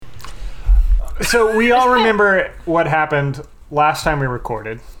So we all remember what happened last time we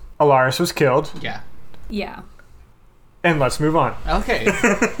recorded. Alaris was killed. Yeah. Yeah. And let's move on. Okay.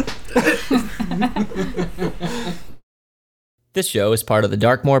 This show is part of the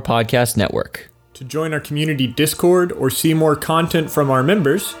Darkmoor Podcast Network. To join our community Discord or see more content from our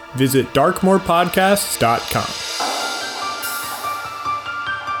members, visit darkmoorpodcasts.com.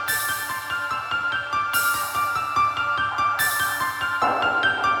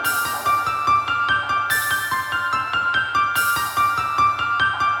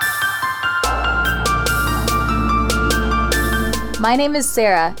 My name is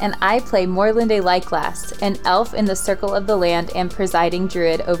Sarah, and I play Morlinde Lyclast, an elf in the Circle of the Land and presiding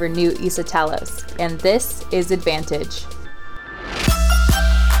druid over New Isatalos, and this is Advantage.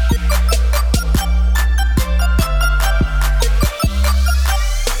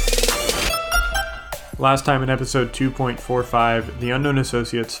 Last time in episode 2.45, the Unknown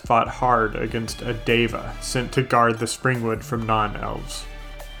Associates fought hard against a Deva sent to guard the Springwood from non-elves.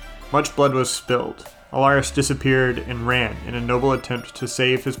 Much blood was spilled. Alaris disappeared and ran in a noble attempt to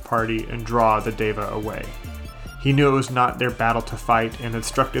save his party and draw the Deva away. He knew it was not their battle to fight and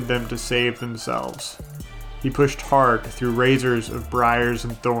instructed them to save themselves. He pushed hard through razors of briars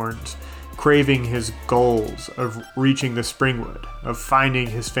and thorns, craving his goals of reaching the Springwood, of finding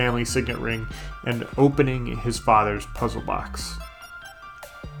his family signet ring, and opening his father's puzzle box.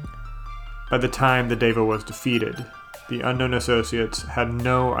 By the time the Deva was defeated, the Unknown Associates had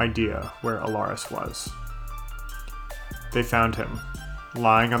no idea where Alaris was. They found him,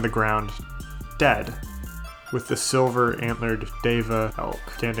 lying on the ground, dead, with the silver-antlered Deva elk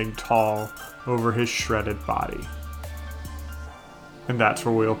standing tall over his shredded body. And that's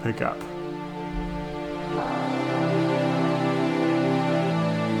where we'll pick up.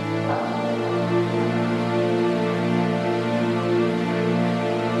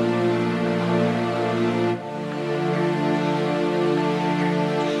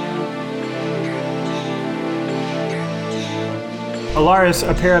 Alaris,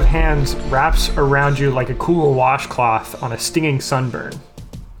 a pair of hands wraps around you like a cool washcloth on a stinging sunburn.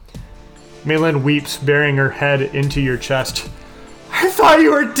 Malin weeps, burying her head into your chest. I thought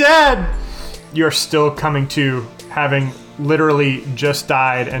you were dead! You're still coming to, having literally just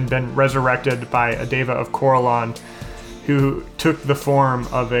died and been resurrected by a Deva of Coralon, who took the form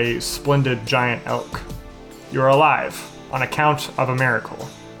of a splendid giant elk. You're alive, on account of a miracle.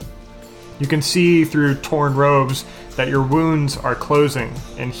 You can see through torn robes that your wounds are closing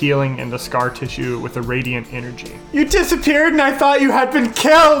and healing in the scar tissue with a radiant energy. You disappeared and I thought you had been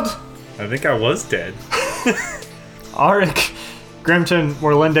killed! I think I was dead. Auric, Grimton,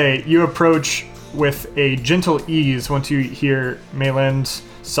 Morlinde, you approach with a gentle ease once you hear Malin's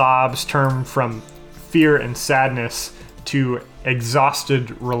sobs turn from fear and sadness to exhausted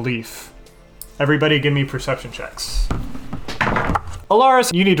relief. Everybody give me perception checks.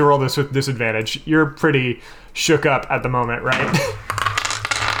 Alaris, you need to roll this with disadvantage. You're pretty shook up at the moment, right?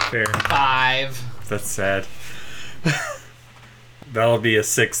 Fair. 5. That's sad. That'll be a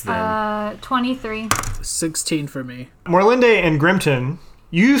 6 then. 23. 16 for me. Morlinde and Grimton,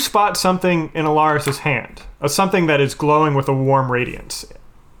 you spot something in Alaris' hand. Something that is glowing with a warm radiance.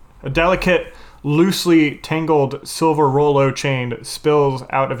 A delicate, loosely tangled silver Rollo chain spills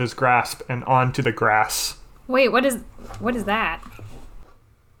out of his grasp and onto the grass. Wait, what is that?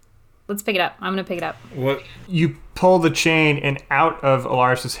 Let's pick it up. I'm gonna pick it up. What? You pull the chain, and out of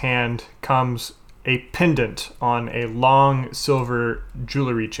Alaris' hand comes a pendant on a long silver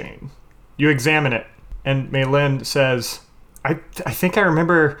jewelry chain. You examine it, and Malin says, I think I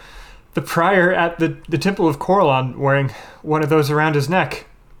remember the prior at the Temple of Coralon wearing one of those around his neck.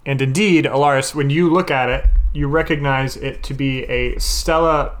 And indeed, Alaris, when you look at it, you recognize it to be a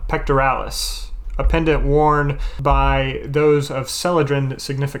Stella Pectoralis, a pendant worn by those of Celadrin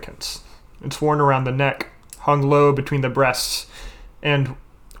significance. It's worn around the neck, hung low between the breasts, and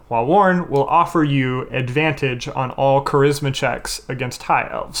while worn, will offer you advantage on all charisma checks against high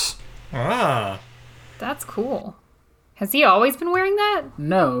elves. Ah. That's cool. Has he always been wearing that?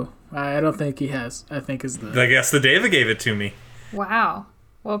 No, I don't think he has. I think is the... I guess the Deva gave it to me. Wow.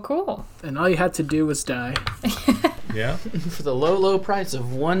 Well, cool. And all you had to do was die. Yeah. For the low, low price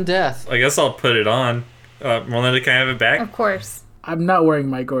of one death. I guess I'll put it on. Melinda, can I have it back? Of course. I'm not wearing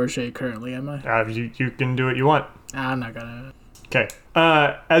my gorget currently, am I? You can do what you want. I'm not gonna... Okay.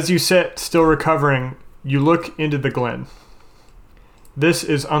 As you sit, still recovering, you look into the glen. This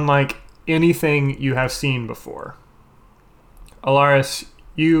is unlike anything you have seen before. Alaris,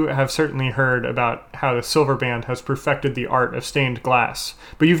 you have certainly heard about how the Silver Band has perfected the art of stained glass,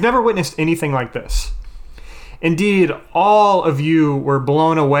 but you've never witnessed anything like this. Indeed, all of you were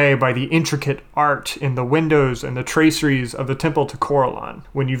blown away by the intricate art in the windows and the traceries of the temple to Corellon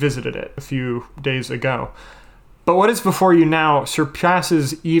when you visited it a few days ago. But what is before you now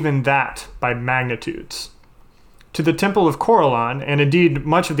surpasses even that by magnitudes. To the temple of Corellon, and indeed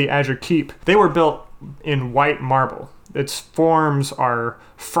much of the Azure Keep, they were built in white marble. Its forms are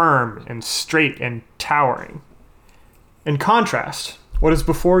firm and straight and towering. In contrast, what is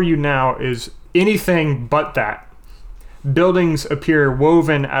before you now is anything but that. Buildings appear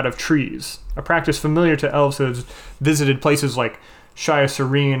woven out of trees, a practice familiar to elves who have visited places like Shia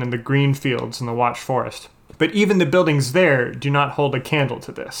Serene and the green fields and the Watched Forest. But even the buildings there do not hold a candle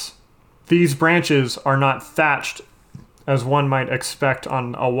to this. These branches are not thatched as one might expect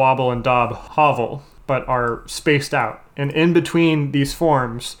on a wobble and daub hovel, but are spaced out. And in between these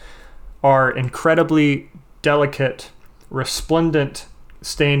forms are incredibly delicate, resplendent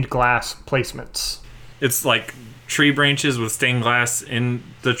stained glass placements. It's like tree branches with stained glass in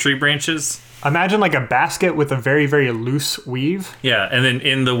the tree branches. Imagine like a basket with a very, very loose weave. Yeah, and then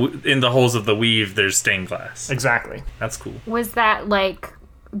in the holes of the weave, there's stained glass. Exactly. That's cool. Was that like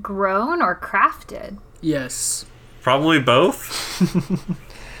grown or crafted? Yes. Probably both.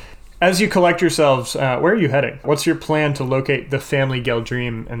 As you collect yourselves, where are you heading? What's your plan to locate the family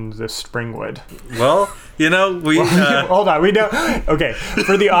Geldream in the Springwood? Well, we... Hold on, we don't... Okay,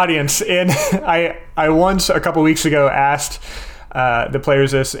 for the audience, and I once, a couple weeks ago, asked the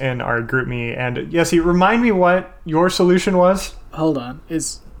players this in our group me, and Jesse, remind me what your solution was? Hold on.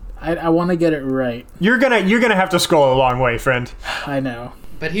 I want to get it right. You're gonna have to scroll a long way, friend. I know.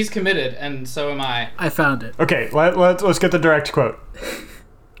 But he's committed, and so am I. I found it. Okay, let's get the direct quote.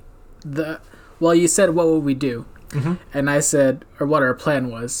 Well, you said, what would we do? Mm-hmm. And I said, or what our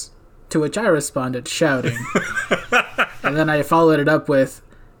plan was. To which I responded, shouting. And then I followed it up with,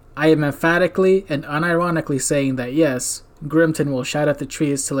 I am emphatically and unironically saying that yes, Grimton will shout at the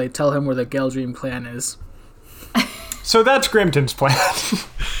trees till they tell him where the Geldream clan is. So that's Grimton's plan.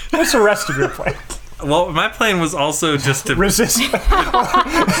 What's the rest of your plan? Well, my plan was also just to resist.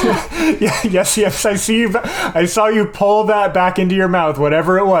 Yes. I saw you pull that back into your mouth,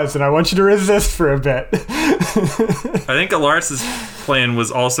 whatever it was, and I want you to resist for a bit. I think Alaris's plan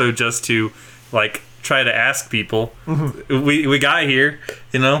was also just to, like, try to ask people. Mm-hmm. We got here,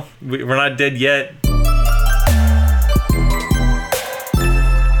 we're not dead yet.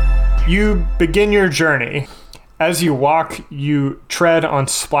 You begin your journey. As you walk, you tread on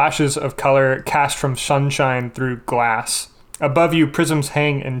splashes of color cast from sunshine through glass. Above you, prisms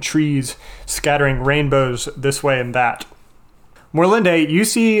hang in trees, scattering rainbows this way and that. Morlinde, you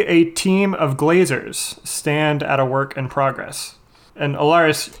see a team of glazers stand at a work in progress. And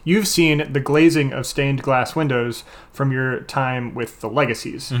Alaris, you've seen the glazing of stained glass windows from your time with the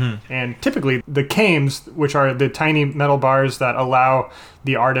Legacies. Mm-hmm. And typically, the cames, which are the tiny metal bars that allow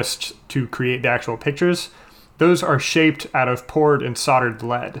the artist to create the actual pictures, those are shaped out of poured and soldered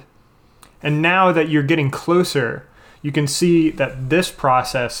lead. And now that you're getting closer, you can see that this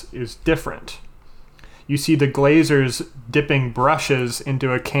process is different. You see the glazers dipping brushes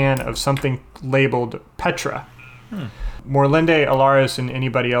into a can of something labeled Petra. Morlinde, Alaris, and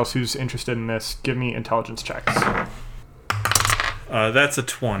anybody else who's interested in this, give me intelligence checks. That's a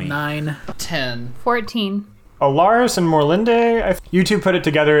 20. 9. 10. 14. Alaris and Morlinde, you two put it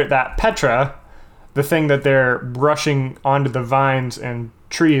together that Petra, the thing that they're brushing onto the vines and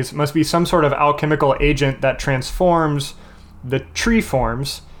trees, must be some sort of alchemical agent that transforms the tree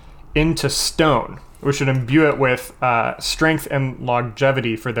forms into stone, which should imbue it with strength and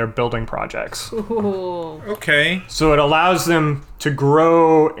longevity for their building projects. Ooh. Okay. So it allows them to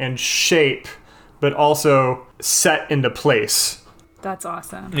grow and shape, but also set into place. That's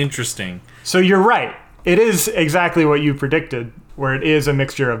awesome. Interesting. So you're right. It is exactly what you predicted, where it is a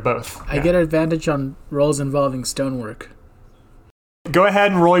mixture of both. I get advantage on rolls involving stonework. Go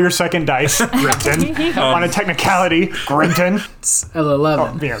ahead and roll your second dice, Grimton. On a technicality, Grimton. It's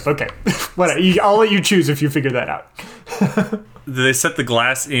L11. Oh, yeah, okay. Whatever. I'll let you choose if you figure that out. Do they set the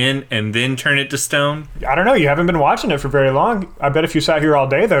glass in and then turn it to stone? I don't know. You haven't been watching it for very long. I bet if you sat here all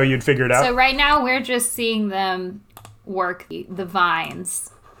day, though, you'd figure it out. So right now we're just seeing them work the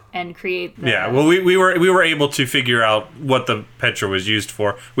vines and create the... Yeah, well, we were able to figure out what the Petra was used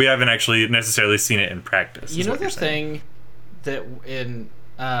for. We haven't actually necessarily seen it in practice. You know the thing that in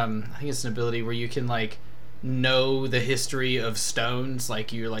I think it's an ability where you can like know the history of stones,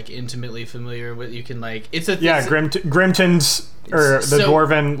 like you're like intimately familiar with. You can like it's a Grimton's or the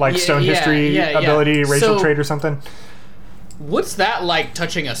dwarven like stone history ability, racial trait or something. What's that like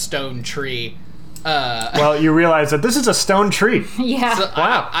touching a stone tree? Well, you realize that this is a stone tree. Yeah. So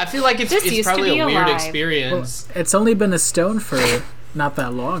Wow. I feel like This it's used to probably be a weird alive. experience. It's only been a stone for not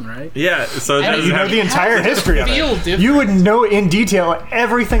that long, right? Yeah, so it And doesn't You know have- the entire history of feel it. different. You would know in detail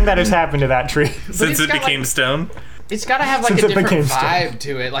everything that has happened to that tree. since it's it got, became like- stone. It's got to have like Since a it different became stone. vibe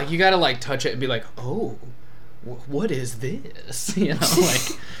to it. Like you got to like touch it and be like, oh, what is this? You know,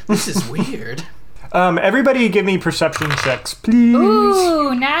 like this is weird. Everybody give me perception checks, please.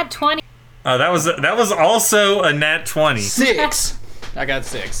 Ooh, nat 20. Oh, that was also a nat 20. 6. I got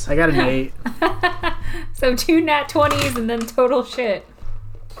 6. I got an 8. So 2 nat 20s and then total shit.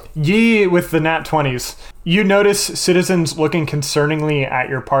 Ye with the nat 20s. You notice citizens looking concerningly at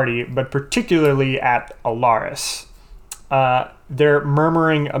your party, but particularly at Alaris. They're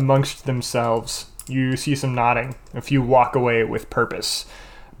murmuring amongst themselves. You see some nodding. A few walk away with purpose.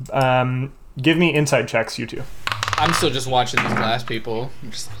 Give me insight checks, you two. I'm still just watching these glass people.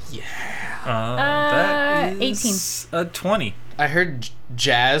 I'm just like, yeah. That 18. is a 20. I heard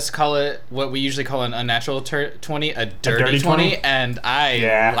Jazz call it what we usually call an unnatural 20, a dirty, dirty 20, 20? and I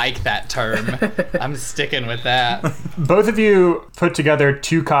Yeah. like that term. I'm sticking with that. Both of you put together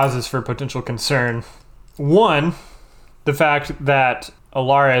 2 causes for potential concern. One, the fact that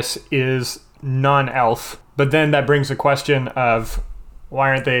Alaris is non-elf, but then that brings a question of why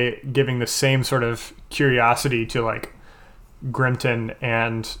aren't they giving the same sort of curiosity to like Grimton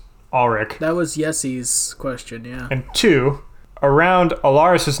and Ulrich? That was Yessie's question, yeah. And 2, around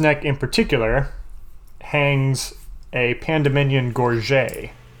Alaris's neck in particular hangs a Pandemonium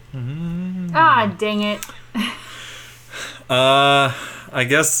gorget. Ah, dang it. I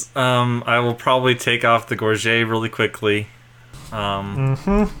guess I will probably take off the gorget really quickly.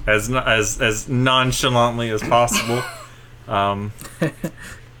 As nonchalantly as possible. And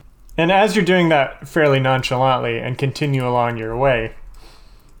as you're doing that fairly nonchalantly and continue along your way,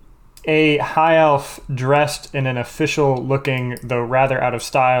 a high elf dressed in an official looking, though rather out of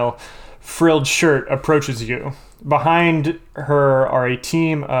style, frilled shirt approaches you. Behind her are a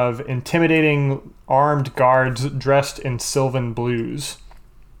team of intimidating armed guards dressed in sylvan blues.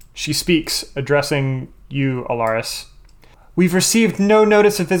 She speaks, addressing you, Alaris. We've received no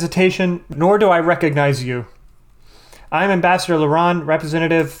notice of visitation, nor do I recognize you. I am Ambassador Laron,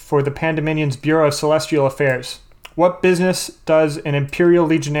 representative for the Pandemonium's Bureau of Celestial Affairs. What business does an Imperial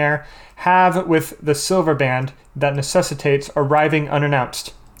Legionnaire have with the Silver Band that necessitates arriving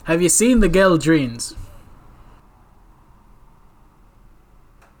unannounced? Have you seen the Geldrines?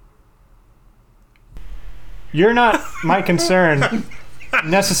 You're not my concern,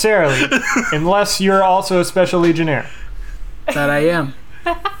 necessarily, unless you're also a Special Legionnaire. That I am.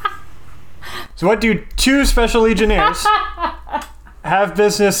 So what do 2 Special Legionnaires have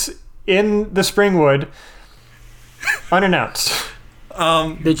business in the Springwood unannounced?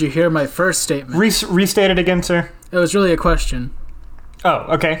 Did you hear my first statement? Restate it again, sir. It was really a question. Oh,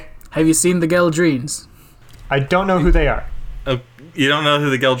 okay. Have you seen the Geldrines? I don't know who they are. You don't know who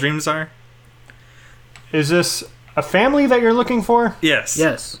the Geldreams are? Is this a family that you're looking for? Yes.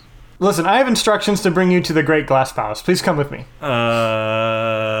 Yes. Listen, I have instructions to bring you to the Great Glass Palace. Please come with me.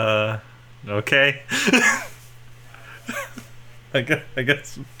 Okay. I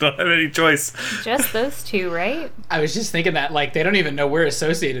guess don't have any choice. Just those 2, right? I was just thinking that like they don't even know we're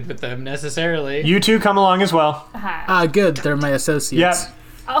associated with them necessarily. You two come along as well. Ah, good. They're my associates. Yep.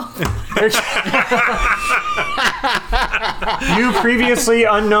 Oh, You previously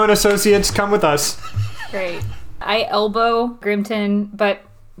unknown associates come with us. great. I elbow Grimton, but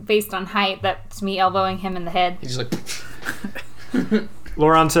based on height, that's me elbowing him in the head. He's just like,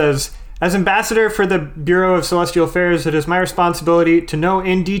 Laurent says, as ambassador for the Bureau of Celestial Affairs, it is my responsibility to know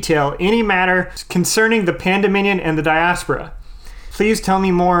in detail any matter concerning the Pandemonium and the diaspora. Please tell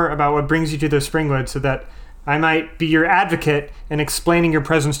me more about what brings you to the Springwood so that I might be your advocate in explaining your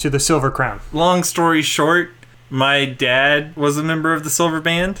presence to the Silver Crown. Long story short, my dad was a member of the Silver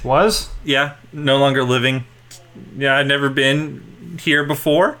Band. Was? Yeah, no longer living. Yeah, I'd never been here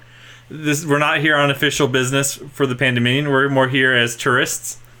before. We're not here on official business for the Pandemonium. We're more here as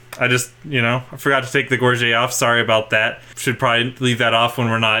tourists. I just, I forgot to take the gorget off. Sorry about that. Should probably leave that off when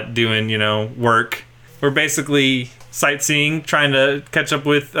we're not doing, work. We're basically sightseeing, trying to catch up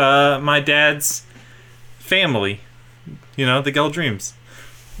with my dad's family. The Geldreams.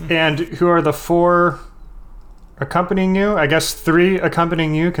 And who are the 4 accompanying you? I guess 3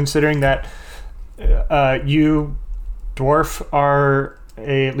 accompanying you, considering that you, Dwarf, are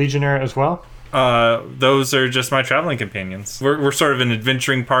a Legionnaire as well? Those are just my traveling companions. We're sort of an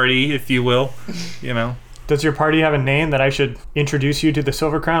adventuring party, if you will. Does your party have a name that I should introduce you to the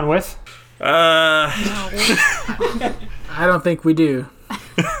Silver Crown with? I don't think we do.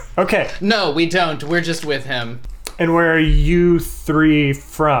 Okay. No, we don't. We're just with him. And where are you three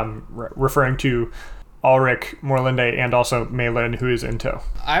from? Referring to Ulrich, Morlinde, and also Maylin, who is in tow.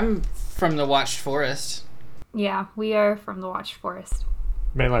 I'm from the Watched Forest. Yeah, we are from the Watched Forest.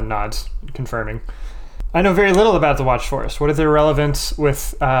 Maylin nods, confirming. I know very little about the Watched Forest. What is their relevance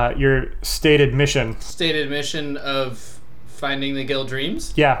with your stated mission? Stated mission of finding the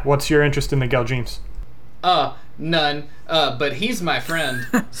Geldreams? Yeah, what's your interest in the Geldreams? None. But he's my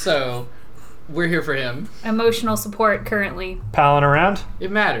friend, so we're here for him. Emotional support currently. Palling around?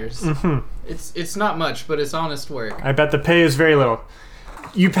 It matters. Mm-hmm. It's not much, but it's honest work. I bet the pay is very little.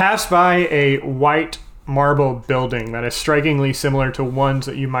 You pass by a white marble building that is strikingly similar to ones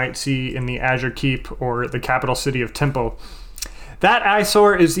that you might see in the Azure Keep or the capital city of Temple. That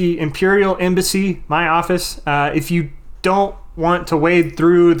eyesore is the Imperial Embassy, my office. If you don't want to wade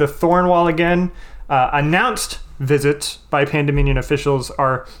through the thorn wall again, announced visits by Pandominion officials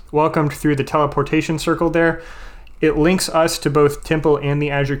are welcomed through the teleportation circle there. It links us to both Temple and the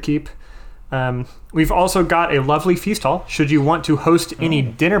Azure Keep. We've also got a lovely feast hall, should you want to host any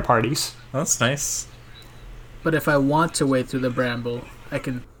dinner parties. That's nice. But if I want to wade through the bramble, I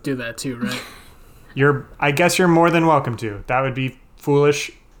can do that too, right? I guess you're more than welcome to. That would be foolish,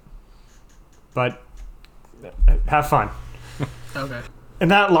 but have fun. Okay.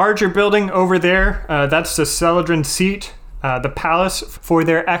 And that larger building over there, that's the Celadrin seat, the palace for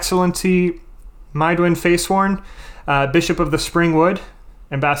their excellency, Mydwin Faceworn, Bishop of the Springwood.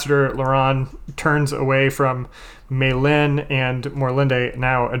 Ambassador Laron turns away from Maylin and Morlinde,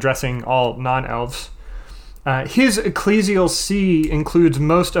 now addressing all non-elves. His ecclesial see includes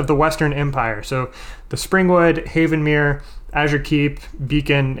most of the Western Empire, so the Springwood, Havenmere, Azure Keep,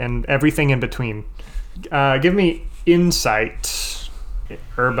 Beacon, and everything in between. Give me insight,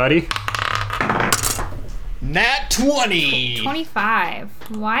 buddy. Nat 20! 25.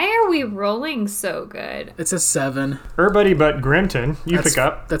 Why are we rolling so good? It's a 7. Everybody but Grimton, you pick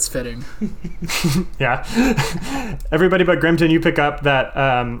up. That's fitting. Yeah. Everybody but Grimton, you pick up that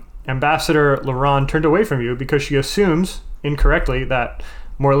Ambassador Laron turned away from you because she assumes, incorrectly, that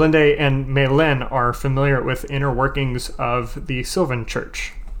Morlinde and Maylin are familiar with inner workings of the Sylvan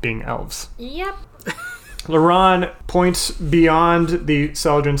Church, being elves. Yep. Laron points beyond the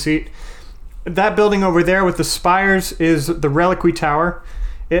Celadrin seat. That building over there with the spires is the Reliquary Tower.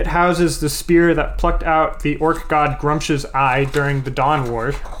 It houses the spear that plucked out the orc god Grumpsh's eye during the Dawn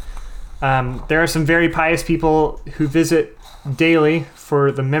Wars. There are some very pious people who visit daily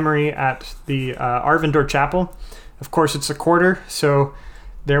for the memory at the Arvindor Chapel. Of course, it's a quarter, so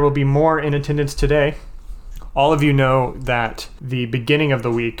there will be more in attendance today. All of you know that the beginning of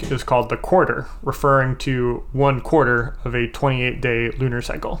the week is called the quarter, referring to 1 quarter of a 28-day lunar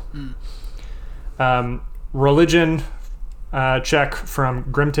cycle. Religion check from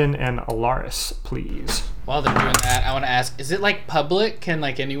Grimton and Alaris, please. While they're doing that, I want to ask, is it like public? Can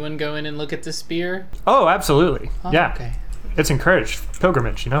like anyone go in and look at the spear? Oh, absolutely. Yeah. Okay. It's encouraged.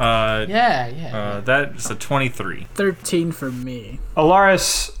 Pilgrimage, you know? Yeah. That's a 23. 13 for me.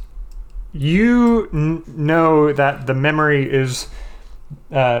 Alaris, you know that the memory is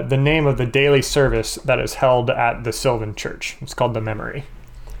the name of the daily service that is held at the Sylvan Church. It's called the Memory.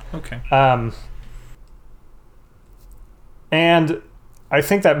 Okay. And I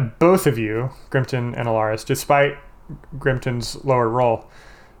think that both of you, Grimton and Alaris, despite Grimton's lower roll,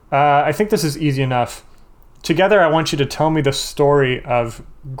 I think this is easy enough. Together, I want you to tell me the story of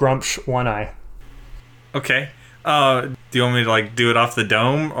Grumpsh One Eye. Okay. Do you want me to like do it off the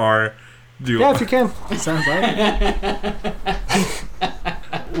dome or do? Yeah, if you can. Sounds like.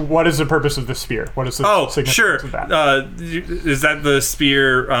 What is the purpose of the spear? What is the significance sure. of that? Is that the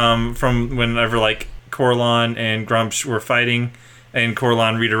spear from whenever like Corlon and Grumpsh were fighting, and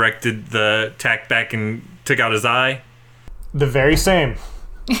Corlon redirected the attack back and took out his eye? The very same.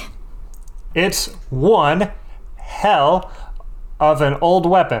 It's one hell of an old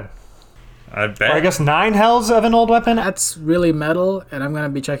weapon. I bet. Or I guess 9 hells of an old weapon. That's really metal, and I'm going to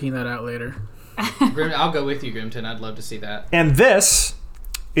be checking that out later. I'll go with you, Grimton. I'd love to see that. And this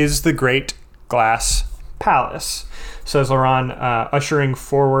is the Great Glass Palace, says Laron, ushering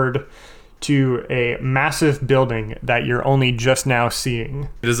forward to a massive building that you're only just now seeing.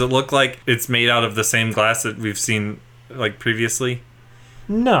 Does it look like it's made out of the same glass that we've seen like previously?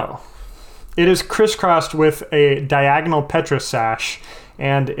 No. It is crisscrossed with a diagonal Petra sash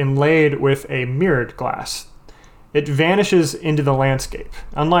and inlaid with a mirrored glass. It vanishes into the landscape.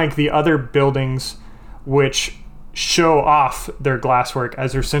 Unlike the other buildings which show off their glasswork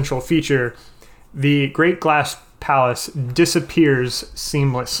as their central feature, the Great Glass Palace disappears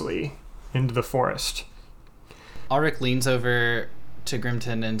seamlessly into the forest. Ulrich leans over to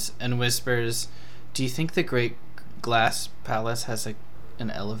Grimton and whispers, "Do you think the Great Glass Palace has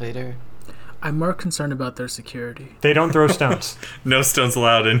an elevator?" I'm more concerned about their security. They don't throw stones. No stones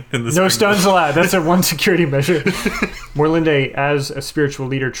allowed in this. No stones allowed. That's a one security measure. Morlinde, as a spiritual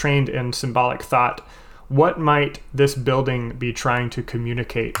leader trained in symbolic thought, what might this building be trying to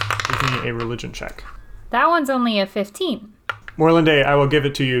communicate? Give me a religion check. That one's only a 15. Morlinde, I will give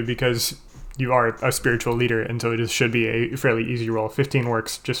it to you because you are a spiritual leader, and so should be a fairly easy roll. 15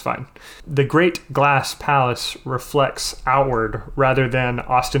 works just fine. The Great Glass Palace reflects outward rather than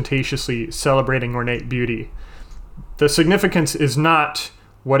ostentatiously celebrating ornate beauty. The significance is not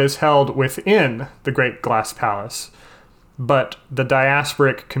what is held within the Great Glass Palace, but the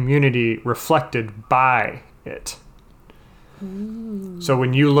diasporic community reflected by it. So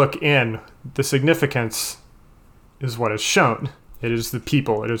when you look in, the significance is what is shown. It is the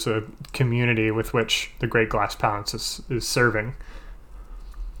people. It is a community with which the Great Glass Palace is serving.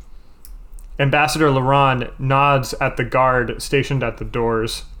 Ambassador Laron nods at the guard stationed at the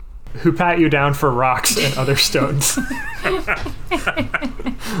doors, who pat you down for rocks and other stones.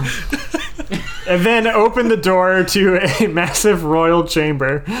 And then open the door to a massive royal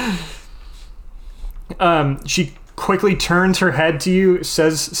chamber. She quickly turns her head to you,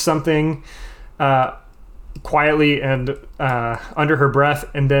 says something quietly and under her breath,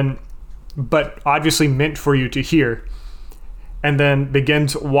 and then, but obviously meant for you to hear, and then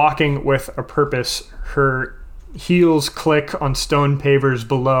begins walking with a purpose. Her heels click on stone pavers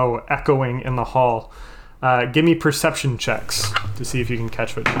below, echoing in the hall. Give me perception checks to see if you can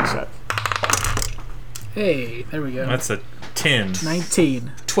catch what she said. Hey, there we go. That's a 10.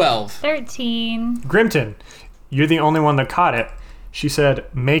 19. 12. 13. Grimton, you're the only one that caught it. She said,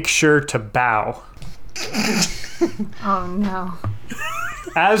 "Make sure to bow." Oh no.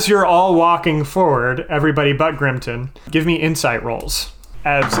 As you're all walking forward, everybody but Grimton, give me insight rolls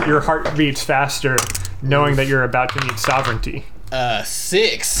as your heart beats faster, knowing that you're about to meet sovereignty.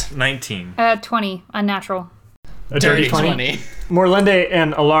 6. 19. 20. Unnatural. A dirty 20. Morlinde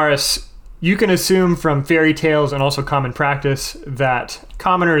and Alaris, you can assume from fairy tales and also common practice that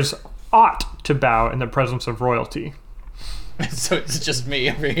commoners ought to bow in the presence of royalty. So it's just me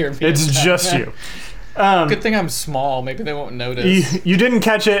over here. being It's bad. just you. Good thing I'm small. Maybe they won't notice. You didn't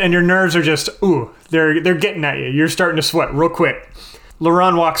catch it, and your nerves are just, they're getting at you. You're starting to sweat real quick.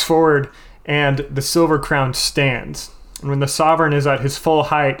 Laron walks forward, and the silver crown stands. And when the sovereign is at his full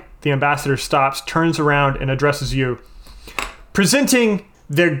height, the ambassador stops, turns around, and addresses you. Presenting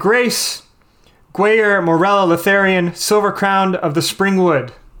their grace, Gwayer Morella Lotharian, silver crown of the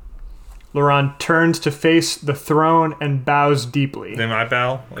Springwood. Laron turns to face the throne and bows deeply. Then I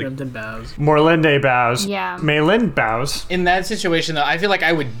bow. Like, Grimton bows. Morlinde bows. Yeah. Maylin bows. In that situation, though, I feel like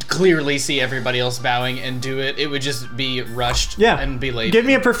I would clearly see everybody else bowing and do it. It would just be rushed and be late. Give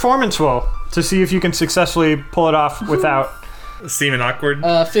me a performance roll to see if you can successfully pull it off without... seeming awkward.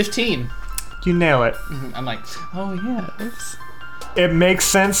 15. You nail it. I'm like, oh yeah, oops. It makes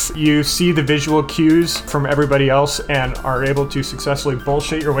sense. You see the visual cues from everybody else and are able to successfully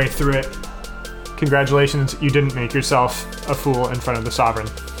bullshit your way through it. Congratulations, you didn't make yourself a fool in front of the sovereign.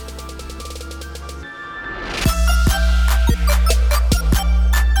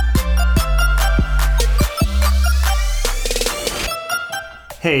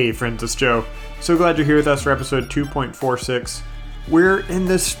 Hey friends, it's Joe. So glad you're here with us for episode 2.46. We're in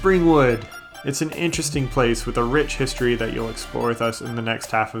the Springwood. It's an interesting place with a rich history that you'll explore with us in the next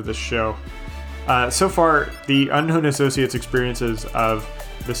half of this show. So far, the Unknown Associates' experiences of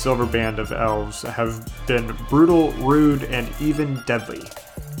the Silver Band of Elves have been brutal, rude, and even deadly.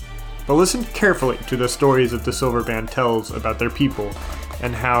 But listen carefully to the stories that the Silver Band tells about their people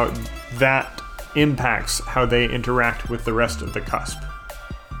and how that impacts how they interact with the rest of the Cusp.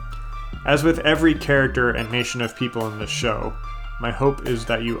 As with every character and nation of people in this show, my hope is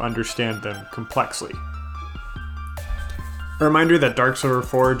that you understand them complexly. A reminder that Dark Silver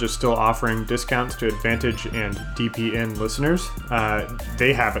Forge is still offering discounts to Advantage and DPN listeners.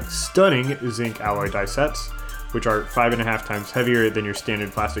 They have stunning zinc alloy die sets, which are 5.5 times heavier than your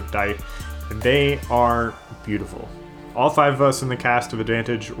standard plastic die, and they are beautiful. All 5 of us in the cast of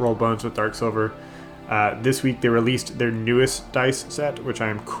Advantage roll bones with Dark Silver. This week they released their newest dice set, which I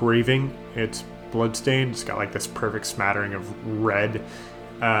am craving. It's Bloodstained. It's got like this perfect smattering of red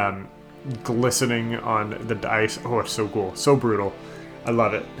glistening on the dice. Oh, it's so cool. So brutal. I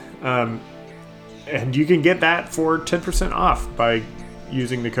love it. And you can get that for 10% off by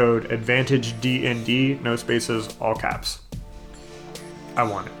using the code AdvantageDND, no spaces, all caps. I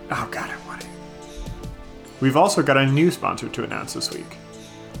want it. Oh god, I want it. We've also got a new sponsor to announce this week.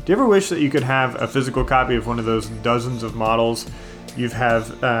 Do you ever wish that you could have a physical copy of one of those dozens of models you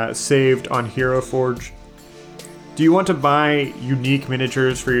have saved on Hero Forge. Do you want to buy unique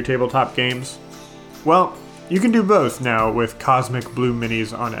miniatures for your tabletop games? Well, you can do both now with Cosmic Blue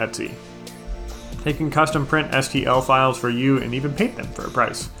Minis on Etsy. They can custom print STL files for you and even paint them for a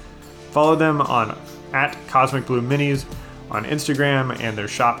price. Follow them on @Cosmic Blue Minis on Instagram and their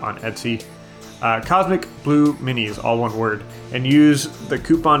shop on Etsy. Cosmic Blue Minis, all one word, and use the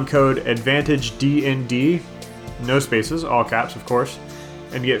coupon code ADVANTAGEDND, no spaces, all caps of course,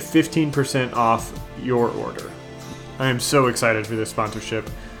 and get 15% off your order. I am so excited for this sponsorship.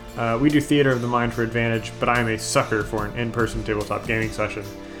 We do Theater of the Mind for Advantage, but I am a sucker for an in-person tabletop gaming session.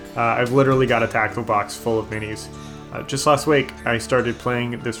 I've literally got a tackle box full of minis. Just last week, I started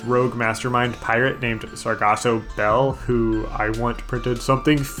playing this rogue mastermind pirate named Sargasso Bell, who I want printed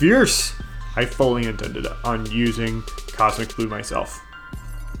something fierce. I fully intended on using Cosmic Blue myself.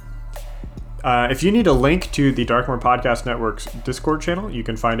 If you need a link to the Darkmoor Podcast Network's Discord channel, you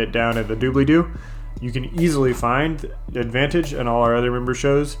can find it down in the doobly-doo. You can easily find Advantage and all our other member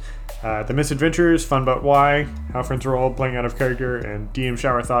shows. The Misadventures, Fun But Why, How Friends Roll, Playing Out of Character, and DM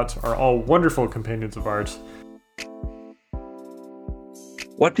Shower Thoughts are all wonderful companions of ours.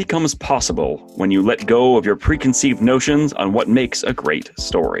 What becomes possible when you let go of your preconceived notions on what makes a great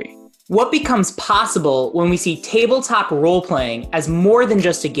story? What becomes possible when we see tabletop role-playing as more than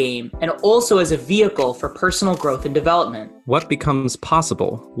just a game and also as a vehicle for personal growth and development? What becomes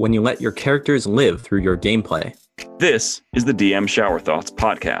possible when you let your characters live through your gameplay? This is the DM Shower Thoughts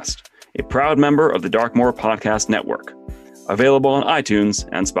podcast, a proud member of the Darkmoor Podcast Network, available on iTunes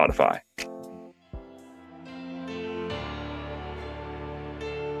and Spotify.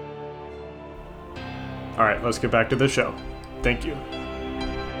 All right, let's get back to the show. Thank you.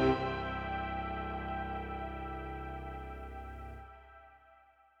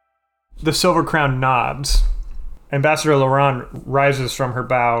 The Silver Crown nods. Ambassador Laurent rises from her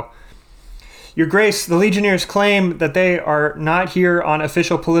bow. Your Grace, the Legionnaires claim that they are not here on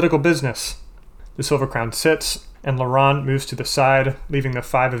official political business. The Silver Crown sits, and Laurent moves to the side, leaving the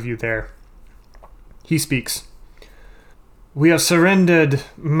 5 of you there. He speaks. We have surrendered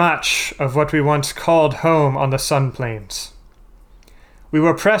much of what we once called home on the Sun Plains. We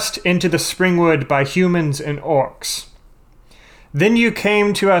were pressed into the Springwood by humans and orcs. Then you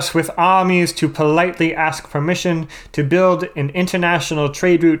came to us with armies to politely ask permission to build an international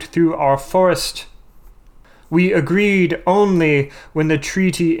trade route through our forest. We agreed only when the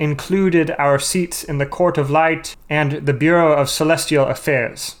treaty included our seats in the Court of Light and the Bureau of Celestial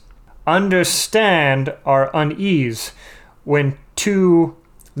Affairs. Understand our unease when 2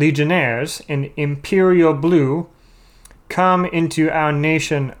 legionnaires in imperial blue come into our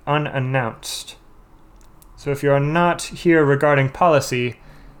nation unannounced. So if you are not here regarding policy,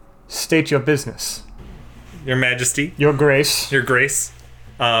 state your business. Your Majesty. Your Grace. Your Grace.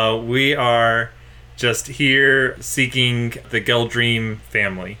 We are just here seeking the Geldream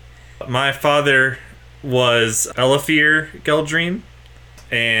family. My father was Elafir Geldream,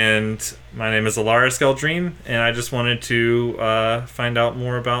 and my name is Alaris Geldream, and I just wanted to find out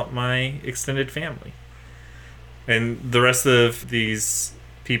more about my extended family. And the rest of these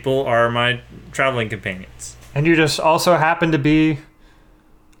people are my traveling companions. And you just also happen to be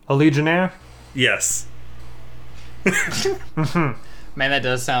a legionnaire? Yes. Man, that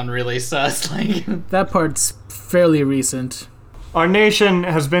does sound really sus. Like That part's fairly recent. Our nation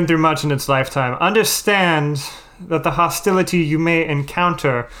has been through much in its lifetime. Understand that the hostility you may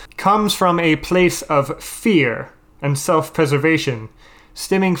encounter comes from a place of fear and self-preservation,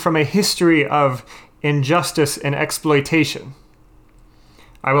 stemming from a history of injustice and exploitation.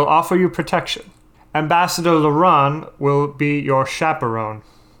 I will offer you protection. Ambassador Laurent will be your chaperone.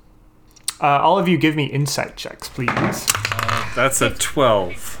 All of you give me insight checks, please. That's a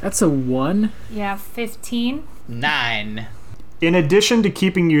 12. That's a 1. Yeah, 15. 9. In addition to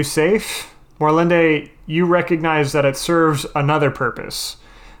keeping you safe, Morlinde, you recognize that it serves another purpose,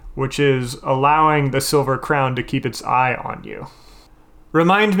 which is allowing the Silver Crown to keep its eye on you.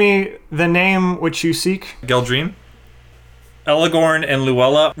 Remind me the name which you seek? Geldream. Eligorn and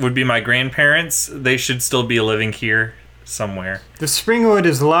Luella would be my grandparents. They should still be living here somewhere. The Springwood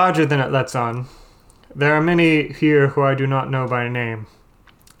is larger than it lets on. There are many here who I do not know by name.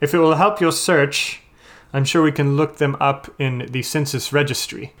 If it will help your search, I'm sure we can look them up in the census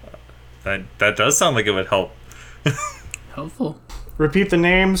registry. That does sound like it would help. Helpful. Repeat the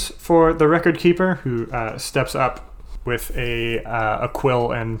names for the record keeper, who steps up with a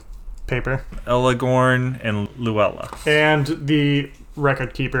quill and paper. Eligorn and Luella. And the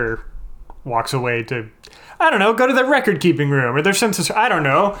record keeper walks away to, I don't know, go to the record keeping room or their census. I don't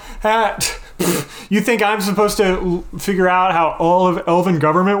know. You think I'm supposed to figure out how all of elven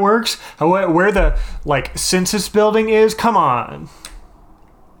government works? Where the, census building is? Come on.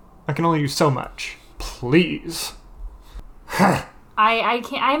 I can only do so much. Please. I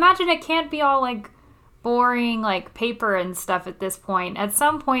can't. I imagine it can't be all boring paper and stuff at this point. At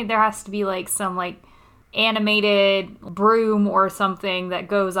some point, there has to be some animated broom or something that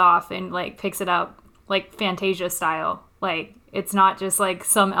goes off and picks it up Fantasia style. It's not just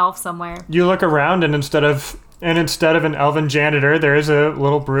some elf somewhere. You look around, and instead of an elven janitor, there is a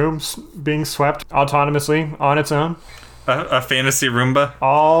little broom being swept autonomously on its own. A fantasy Roomba.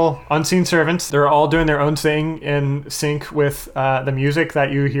 All unseen servants. They're all doing their own thing in sync with the music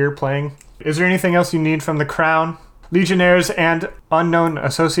that you hear playing. Is there anything else you need from the crown? Legionnaires and unknown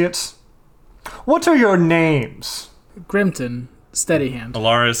associates? What are your names? Grimton, steady hand.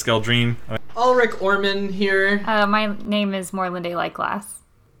 Alaris, Geldrine. Ulrich Orman here. My name is Morlinde Lightglass.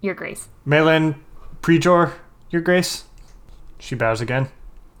 Your Grace. Malin Prejor, Your Grace. She bows again.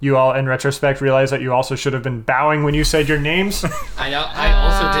 You all, in retrospect, realize that you also should have been bowing when you said your names. I know. I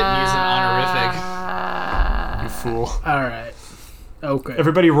also didn't use an honorific. You fool. All right. Okay.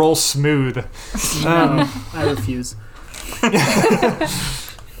 Everybody roll smooth. No, I refuse.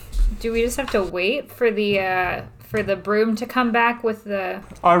 Do we just have to wait for the broom to come back with the...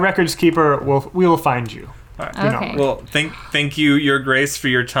 Our records keeper we will find you. Okay. Well, thank you, Your Grace, for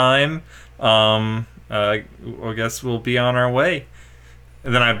your time. I guess we'll be on our way.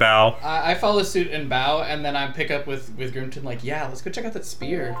 And then I bow. I follow suit and bow, and then I pick up with Grimton, yeah, let's go check out that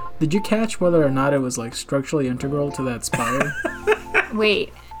spear. Did you catch whether or not it was structurally integral to that spire?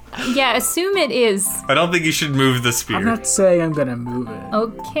 Wait. Yeah, assume it is. I don't think you should move the spear. I'm not saying I'm gonna move it.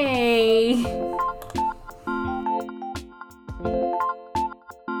 Okay.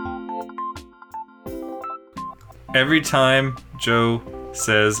 Every time Joe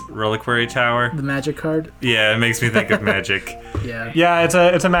says Reliquary Tower, The magic card? yeah, it makes me think of magic. Yeah. Yeah,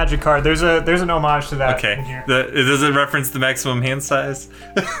 it's a magic card. There's an homage to that. In Okay. here. Does it reference the maximum hand size?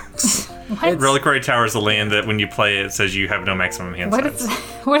 What? Reliquary Tower is a land that when you play it says you have no maximum hand size.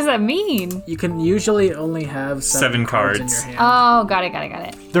 What does that mean? You can usually only have seven cards in your cards. hand. Oh, got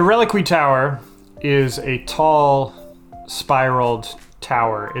it. The Reliquary Tower is a tall, spiraled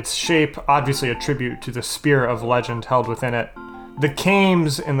tower. Its shape obviously a tribute to the spear of legend held within it. The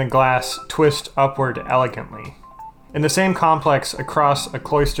cames in the glass twist upward elegantly. In the same complex, across a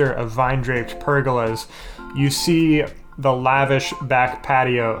cloister of vine-draped pergolas, you see the lavish back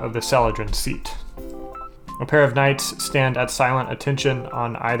patio of the Celadrin seat. A pair of knights stand at silent attention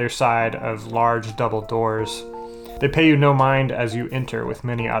on either side of large double doors. They pay you no mind as you enter with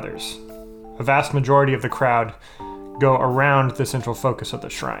many others. A vast majority of the crowd go around the central focus of the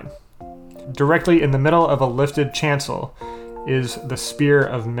shrine. Directly in the middle of a lifted chancel is the Spear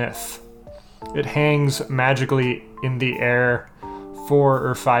of Myth. It hangs magically in the air 4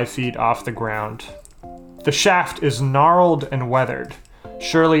 or 5 feet off the ground. The shaft is gnarled and weathered,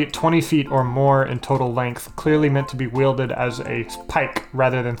 surely 20 feet or more in total length, clearly meant to be wielded as a pike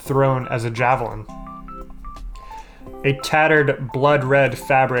rather than thrown as a javelin. A tattered blood-red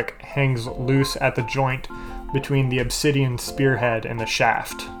fabric hangs loose at the joint between the obsidian spearhead and the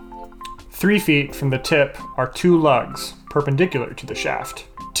shaft. 3 feet from the tip are 2 lugs, perpendicular to the shaft.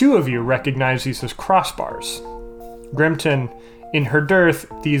 2 of you recognize these as crossbars. Grimton, in her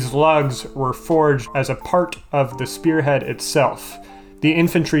dearth, these lugs were forged as a part of the spearhead itself. The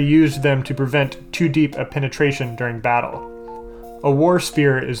infantry used them to prevent too deep a penetration during battle. A war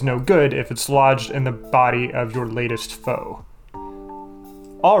spear is no good if it's lodged in the body of your latest foe.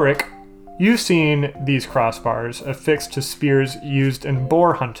 Ulrich, you've seen these crossbars affixed to spears used in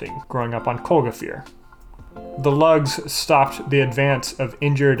boar hunting growing up on Kolgafir. The lugs stopped the advance of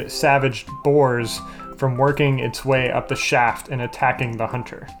injured savage boars from working its way up the shaft and attacking the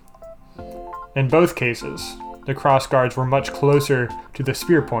hunter. In both cases, the crossguards were much closer to the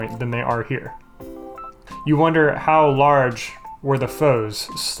spear point than they are here. You wonder how large were the foes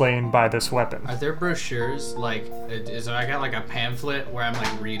slain by this weapon. Are there brochures? Is I got a pamphlet where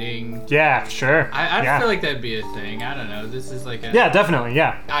I'm reading? Yeah, sure. I feel like that'd be a thing. I don't know. This is a... Yeah, definitely,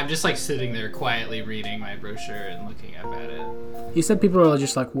 yeah. I'm just sitting there quietly reading my brochure and looking up at it. You said people are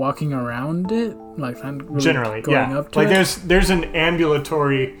just walking around it? Not really generally, going yeah. up to it? There's an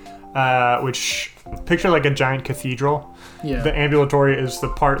ambulatory, which picture a giant cathedral. Yeah. The ambulatory is the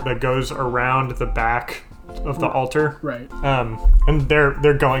part that goes around the back of the altar. Right. And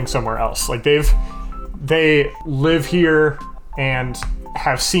they're going somewhere else. They live here and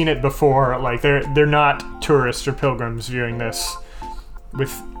have seen it before. They're not tourists or pilgrims viewing this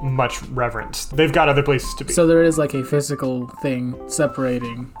with much reverence. They've got other places to be. So there is a physical thing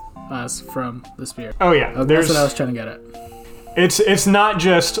separating us from the spear. Oh yeah, Okay, that's what I was trying to get at. It's not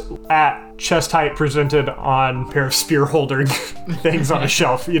just at chest height presented on a pair of spear holder things on a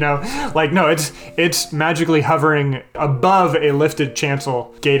shelf, you know? Like, no, it's magically hovering above a lifted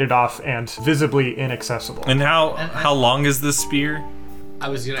chancel, gated off and visibly inaccessible. And how long is this spear? I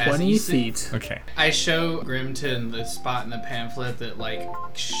was gonna ask 20 feet. Okay. I show Grimton the spot in the pamphlet that like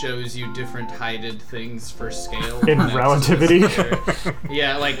shows you different heighted things for scale. In next to the relativity? spear.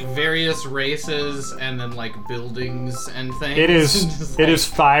 Yeah, like various races and then like buildings and things. It Just, it is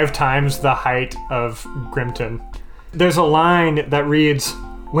 5 times the height of Grimton. There's a line that reads,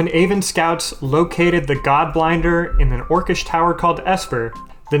 "When Avon scouts located the Godblinder in an orcish tower called Esper,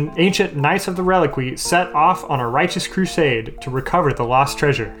 the ancient Knights of the Reliquary set off on a righteous crusade to recover the lost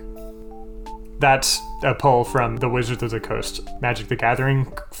treasure." That's a pull from the Wizards of the Coast Magic the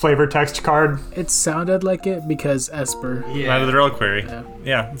Gathering flavor text card. It sounded like it because Esper. Yeah. Out of the Reliquary.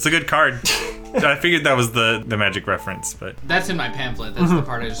 Yeah, it's a good card. I figured that was the magic reference, but That's in my pamphlet. That's the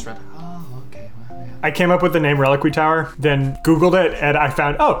part I just read. Oh, okay. Well, yeah. I came up with the name Reliquary Tower, then Googled it, and I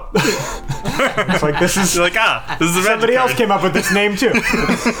found, it's like, this is... you're like, this is a magic Somebody else card. came up with this name too.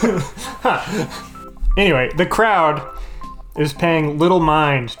 Huh. Anyway, the crowd is paying little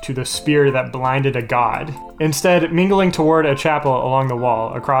mind to the spear that blinded a god, instead mingling toward a chapel along the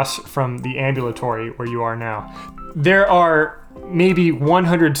wall across from the ambulatory where you are now. There are maybe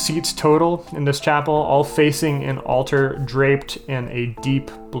 100 seats total in this chapel, all facing an altar draped in a deep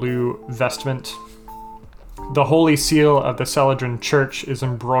blue vestment. The holy seal of the Celadron Church is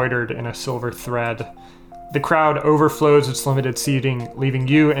embroidered in a silver thread. The crowd overflows its limited seating, leaving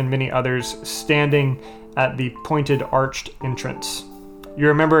you and many others standing at the pointed arched entrance. You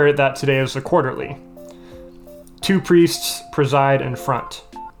remember that today is the quarterly. 2 priests preside in front.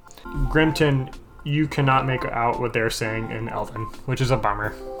 Grimton, you cannot make out what they're saying in Elven, which is a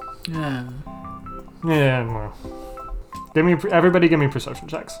bummer. Yeah. Yeah, well. Everybody give me perception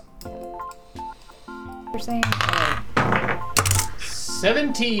checks. You're saying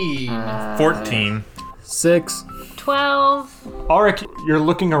 17. 14. 6. 12. Ulrich, you're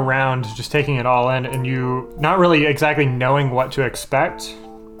looking around, just taking it all in, and you not really exactly knowing what to expect,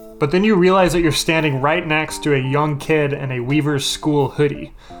 but then you realize that you're standing right next to a young kid in a Weaver's School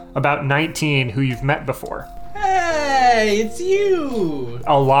hoodie, about 19, who you've met before. Hey, it's you.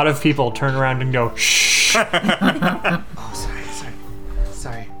 A lot of people turn around and go, shh. Oh,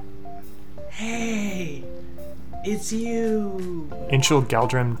 sorry. Hey, it's you. Inchel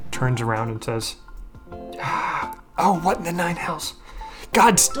Geldrim turns around and says, "Oh, what in the 9 hells?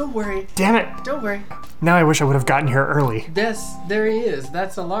 God, Don't worry. damn it. Don't worry. Now I wish I would have gotten here early." There he is.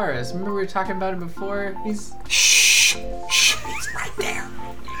 That's Alaris. Remember we were talking about him before? He's Shh. he's right there.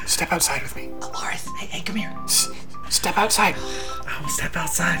 Step outside with me. Alaris, hey, come here. Step outside. I will step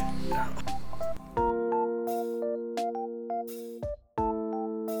outside.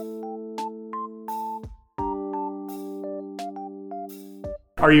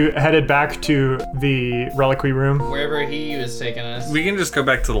 Are you headed back to the reliquary room? Wherever he was taking us. We can just go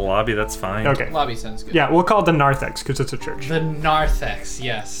back to the lobby, that's fine. Okay. Lobby sounds good. Yeah, we'll call it the Narthex because it's a church. The Narthex,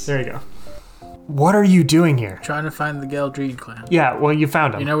 yes. There you go. What are you doing here? Trying to find the Geldrine clan. Yeah, well, you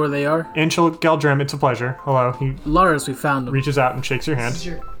found him. You know where they are? Inchel Geldrim, it's a pleasure. Hello. He Lars, we found them. reaches out and shakes your hand.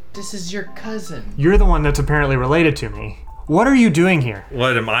 This is your cousin. You're the one that's apparently related to me. What are you doing here?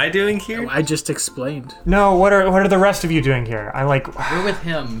 What am I doing here? I just explained. No, what are the rest of you doing here? We're with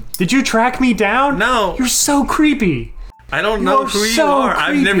him. Did you track me down? No. You're so creepy. I don't know You're who you so are.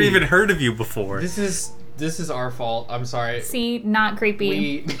 I've never creepy. even heard of you before. This is our fault. I'm sorry. See, not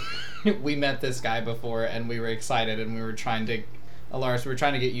creepy. We met this guy before and we were excited and we were trying to Alaris, we were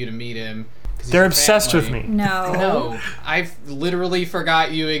trying to get you to meet him. 'cause he's They're your obsessed with family. me. No. I literally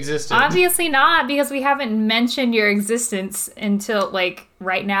forgot you existed. Obviously not, because we haven't mentioned your existence until, like,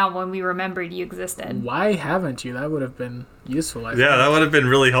 right now when we remembered you existed. Why haven't you? That would have been useful. I Yeah, that would have been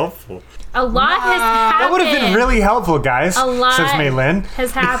really helpful. A lot has happened. That would have been really helpful, guys. A lot says Maylin.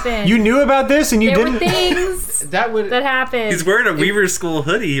 has happened. You knew about this and you there didn't. were things that happened. He's wearing a Weaver's School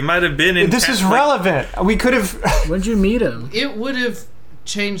hoodie. He might have been in. This is relevant. We could have. When'd you meet him? It would have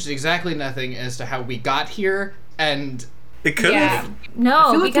changed exactly nothing as to how we got here, and it could have.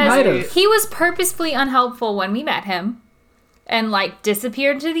 No, feel like you might have. because he was purposefully unhelpful when we met him, and like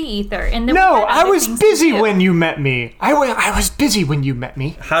disappeared into the ether. And then No, we had I other was things to busy do. when you met me. I was busy when you met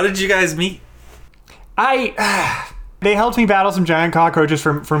me. How did you guys meet? They helped me battle some giant cockroaches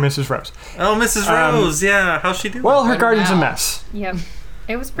for Mrs. Rose. Oh, Mrs. Rose. Yeah, how's she doing? Well, her What garden's a now? mess. Yep,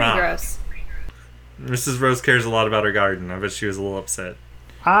 it was pretty Ah. gross. Mrs. Rose cares a lot about her garden. I bet she was a little upset.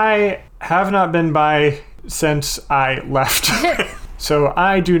 I have not been by since I left. So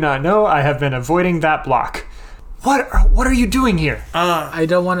I do not know. I have been avoiding that block. What are you doing here? I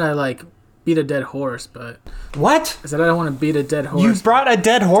don't want to, like, beat a dead horse, but... What? I said I don't want to beat a dead horse. You brought a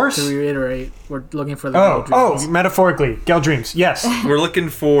dead horse? To reiterate, we're looking for the Geldreams. Metaphorically. Geldreams, yes. We're looking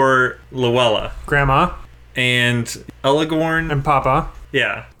for Luella. Grandma. And Eligorn. And Papa.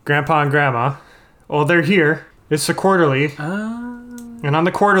 Yeah. Grandpa and Grandma. Well, they're here. It's a quarterly. And on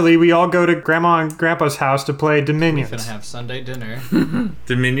the quarterly, we all go to Grandma and Grandpa's house to play Dominions. We're gonna have Sunday dinner.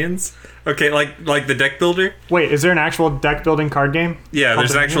 Dominions? Okay, like the deck builder? Wait, is there an actual deck building card game? Yeah,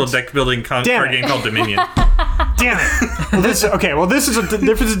 there's an actual deck building card game called Dominion. Damn it! This is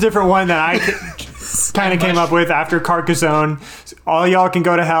a different one that I kind of came up with after Carcassonne. All y'all can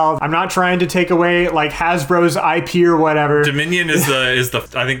go to hell. I'm not trying to take away like Hasbro's IP or whatever. Dominion is the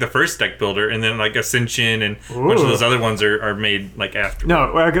I think the first deck builder, and then like Ascension and a bunch of those other ones are made like after.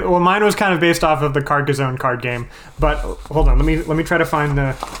 No, well, mine was kind of based off of the Carcassonne card game. But hold on, let me try to find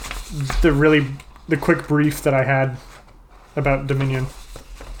the quick brief that I had about Dominion.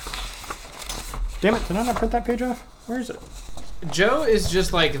 Damn it! Did I not print that page off? Where is it? Joe is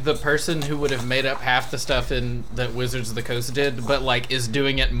just like the person who would have made up half the stuff in that Wizards of the Coast did, but like is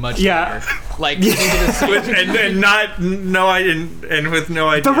doing it much better. Like and with no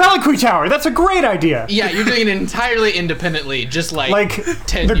idea. The Reliquary Tower. That's a great idea. Yeah, you're doing it entirely independently, just like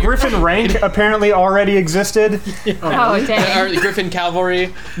 10 the years. Griffin rank apparently already existed. Oh, dang. Or the Griffin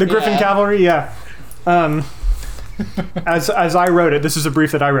Cavalry. The Griffin Cavalry, yeah. As I wrote it, this is a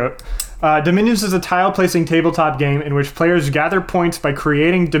brief that I wrote. Dominions is a tile-placing tabletop game in which players gather points by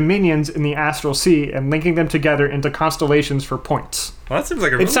creating dominions in the astral sea and linking them together into constellations for points. Well, that seems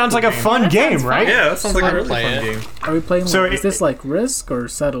like a really It sounds cool like a fun game, right? Yeah, that sounds like a really fun game. Are we playing, So is this like Risk or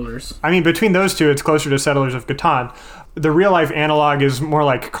Settlers? I mean, between those two, it's closer to Settlers of Catan. The real-life analog is more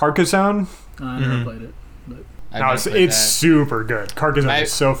like Carcassonne. I never played it. But... No, it's super good. Carcassonne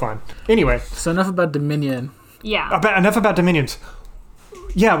is so fun. Anyway. So enough about Dominion. Yeah. Enough about Dominions.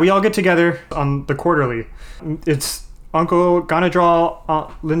 Yeah, we all get together on the quarterly. It's Uncle Ganadral, Aunt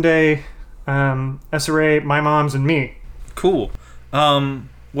Linde, SRA, my moms, and me. Cool.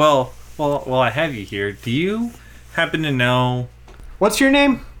 Well, I have you here. Do you happen to know... What's your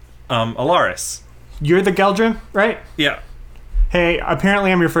name? Alaris. You're the Geldrim, right? Yeah. Hey,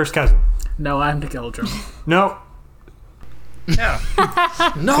 apparently I'm your first cousin. No, I'm the Geldrim. No. Yeah.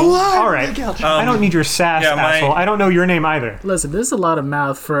 No cool. one. All right. I don't need your sass, asshole. I don't know your name either. Listen, this is a lot of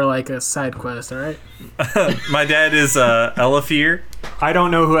mouth for like a side quest, all right? My dad is Elafir. I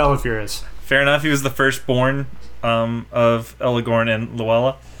don't know who Elafir is. Fair enough. He was the firstborn of Eligorn and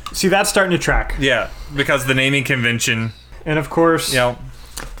Luella. See, that's starting to track. Yeah, because the naming convention. And of course,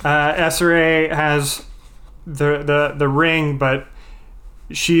 SRA has the ring, but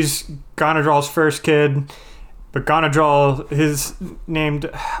she's Gonadral's first kid. But Gonadral is named.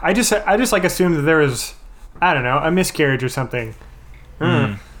 I just like assumed that there was, I don't know, a miscarriage or something.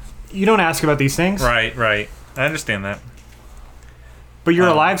 You don't ask about these things, Right. I understand that. but you're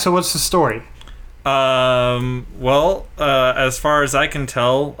alive. So what's the story? Well, as far as I can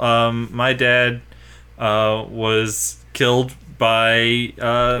tell, my dad was killed by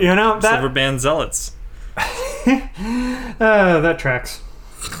Silver Band zealots. That tracks.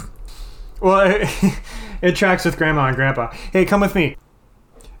 Well, it tracks with Grandma and Grandpa. Hey, come with me.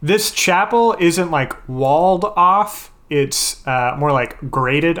 This chapel isn't like walled off. It's more like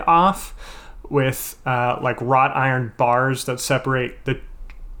grated off with like wrought iron bars that separate the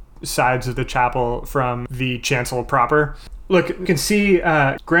sides of the chapel from the chancel proper. Look, you can see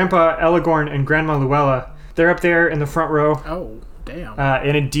Grandpa Eligorn and Grandma Luella. They're up there in the front row. Oh, damn.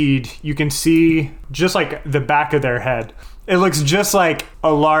 And indeed, you can see just like the back of their head. It looks just like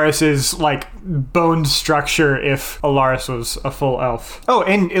Alaris's like bone structure if Alaris was a full elf. Oh,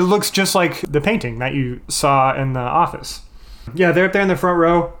 and it looks just like the painting that you saw in the office. Yeah, they're up there in the front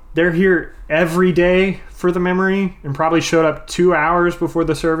row. They're here every day for the memory and probably showed up 2 hours before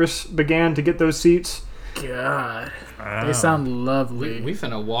the service began to get those seats. God. They sound lovely. We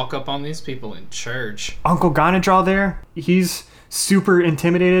finna walk up on these people in church. Uncle Ganadral there, he's super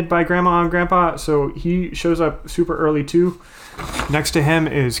intimidated by Grandma and Grandpa, so he shows up super early too. Next to him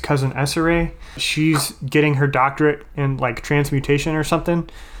is Cousin SRA. She's getting her doctorate in like transmutation or something.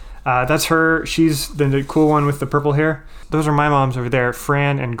 That's her. She's the cool one with the purple hair. Those are my moms over there,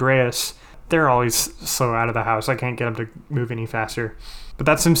 Fran and Grace. They're always so out of the house. I can't get them to move any faster. But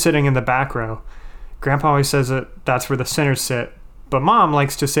that's them sitting in the back row. Grandpa always says that that's where the sinners sit. But Mom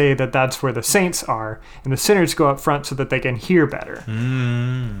likes to say that that's where the saints are, and the sinners go up front so that they can hear better.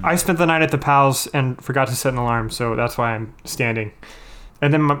 I spent the night at the Pals and forgot to set an alarm, so that's why I'm standing.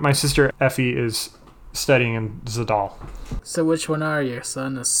 And then my sister Effie is studying in Zadal. So which one are you,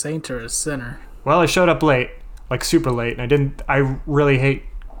 son? A saint or a sinner? Well, I showed up late, like super late, and I really hate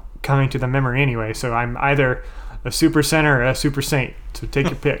coming to the memory anyway, so I'm either a super sinner or a super saint, so take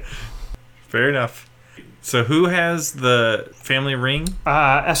your pick. Fair enough. So who has the family ring?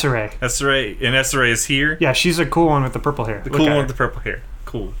 Essere. Essere is here? Yeah, she's a cool one with the purple hair. The cool one with the purple hair.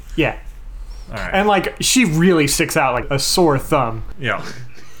 Cool. Yeah. All right. And like, she really sticks out like a sore thumb. Yeah.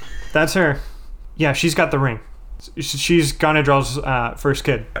 That's her. Yeah, she's got the ring. She's Ganadrel's first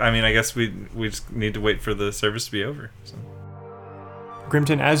kid. I mean, I guess we just need to wait for the service to be over. So.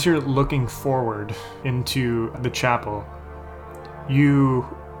 Grimton, as you're looking forward into the chapel, you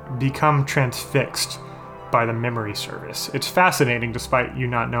become transfixed by the memory service. It's fascinating despite you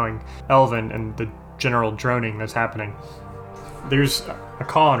not knowing Elven and the general droning that's happening. There's a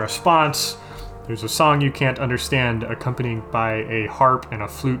call and response. There's a song you can't understand accompanied by a harp and a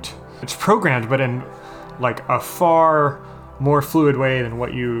flute. It's programmed, but in like a far more fluid way than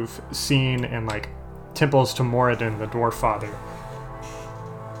what you've seen in like temples to Moradin, the Dwarf Father.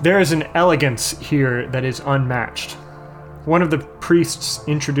 There is an elegance here that is unmatched. One of the priests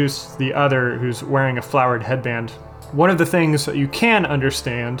introduced the other, who's wearing a flowered headband. One of the things that you can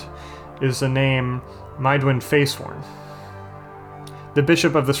understand is the name Maedwin Faceworn. The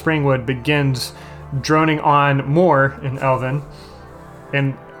Bishop of the Springwood begins droning on more in Elven,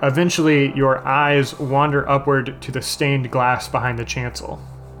 and eventually your eyes wander upward to the stained glass behind the chancel.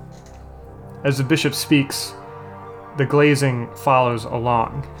 As the bishop speaks, the glazing follows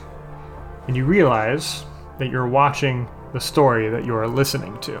along, and you realize that you're watching the story that you are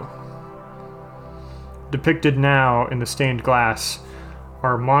listening to. Depicted now in the stained glass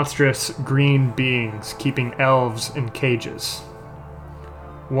are monstrous green beings keeping elves in cages.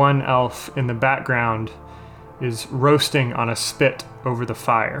 One elf in the background is roasting on a spit over the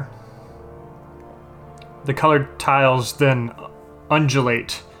fire. The colored tiles then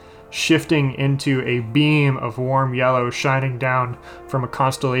undulate, shifting into a beam of warm yellow shining down from a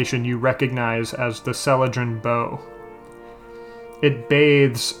constellation you recognize as the Celadrin Bow. It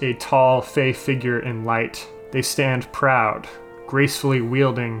bathes a tall fey figure in light. They stand proud, gracefully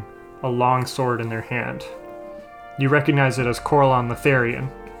wielding a long sword in their hand. You recognize it as Corellon the Therian,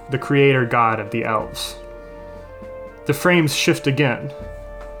 the creator god of the elves. The frames shift again.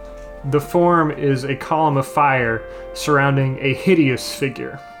 The form is a column of fire surrounding a hideous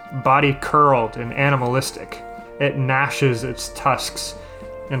figure, body curled and animalistic. It gnashes its tusks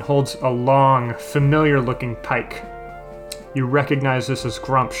and holds a long, familiar-looking pike. You recognize this as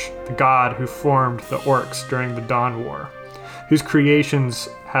Grumpsh, the god who formed the orcs during the Dawn War, whose creations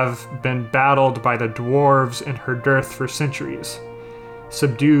have been battled by the dwarves in Herdirth for centuries,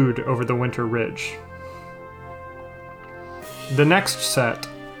 subdued over the Winter Ridge. The next set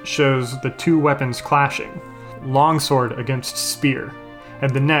shows the two weapons clashing, longsword against spear,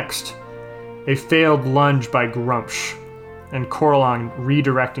 and the next, a failed lunge by Grumpsh, and Corellon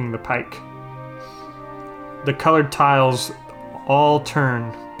redirecting the pike. The colored tiles all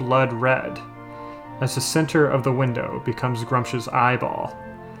turn blood red as the center of the window becomes Grumpsh's eyeball,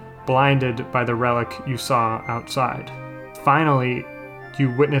 blinded by the relic you saw outside. Finally, you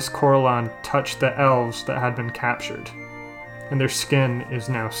witness Corellon touch the elves that had been captured, and their skin is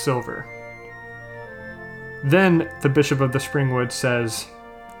now silver. Then the Bishop of the Springwood says,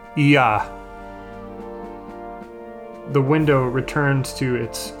 "Iya." The window returns to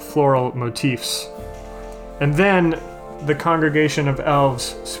its floral motifs, and then the congregation of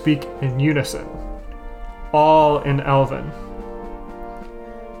elves speak in unison, all in Elven.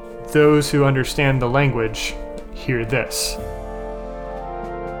 Those who understand the language hear this.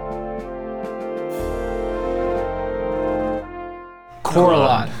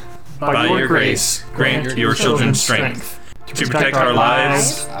 Corellon, by your grace, grant your children strength to protect our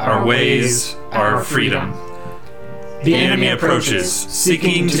lives, our ways, our freedom. The enemy approaches,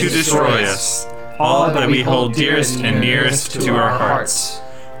 seeking to destroy us, all that we hold dearest and nearest to our hearts.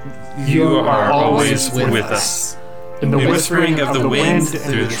 You are always with us. In the whispering of the wind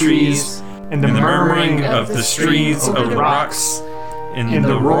through the trees, in the murmuring of the streams of the rocks, in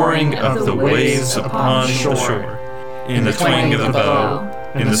the roaring of the waves upon the shore, in the twang of the bow,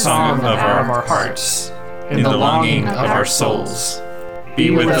 in the song of our hearts, in the longing of our souls. Be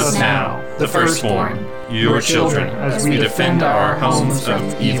with us now, the firstborn, your children, as we defend our homes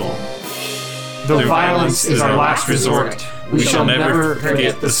of evil. Though violence is our last resort, we shall never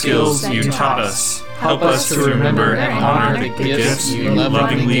forget the skills you taught us. Help us to remember and honor the gifts you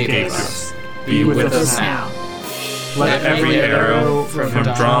lovingly gave us. Be with us now. Let every arrow from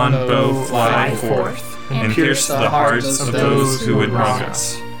drawn bow fly forth and pierce the hearts of those who would wrong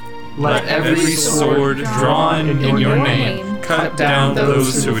us. Let every sword drawn in your name cut down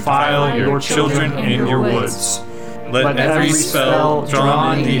those who defile your children and your woods. Let every spell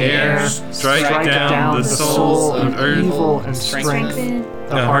drawn in the air strike down the soul of earth and Strengthen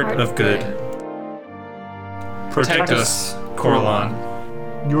the heart of good. Protect us, Corlan.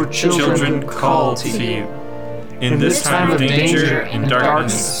 Your Children call to you. In this time of danger and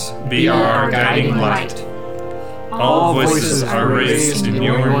darkness, be our guiding light. All voices are raised in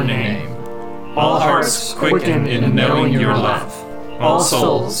your name. All hearts quicken in knowing your love. All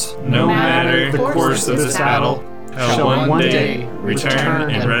souls, no matter the course of this battle, shall one day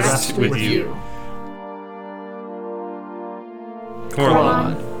return and rest with you.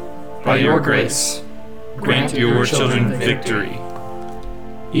 Corlan, by your grace, grant your children victory.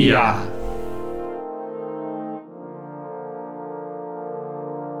 Iya.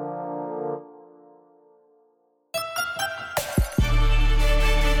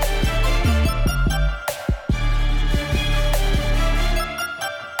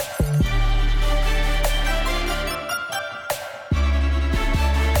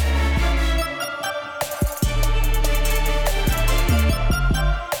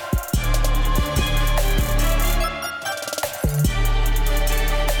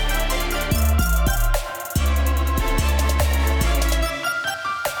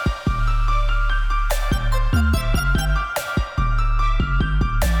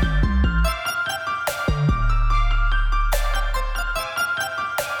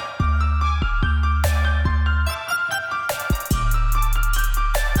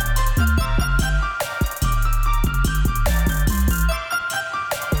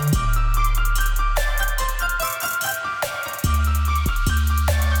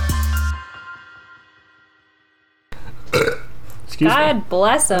 God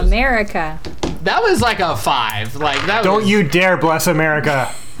bless America. That was like a 5. Like that. Don't you dare bless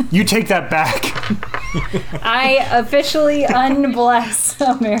America. You take that back. I officially unbless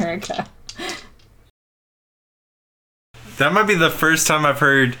America. That might be the first time I've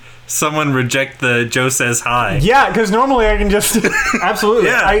heard someone reject the Joe says hi. Yeah, because normally I can just absolutely.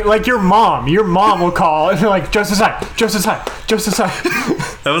 Yeah. Like your mom will call and be like, Joe says hi, Joe says hi, Joe says hi.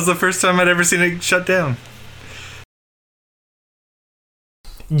 That was the first time I'd ever seen it shut down.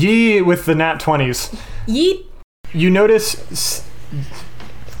 Yee with the nat 20s. Yeet. You notice.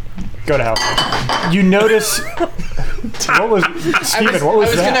 Go to hell. You notice. What was Steven? What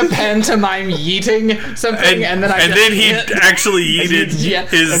was that? I was gonna pantomime yeeting something, and then he actually yeeted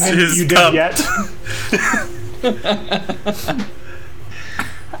his you cup. Did yet.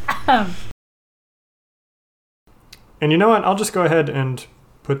 And you know what? I'll just go ahead and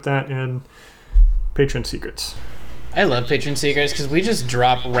put that in Patron Secrets. I love Patron Secrets because we just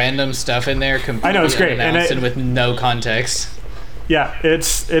drop random stuff in there completely I know, it's great. unannounced and with no context. Yeah,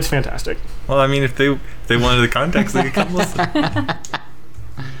 it's fantastic. Well, I mean, if they wanted the context, they could come listen.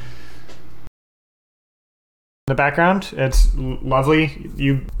 The background, it's lovely.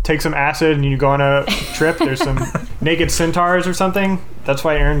 You take some acid and you go on a trip. There's some naked centaurs or something. That's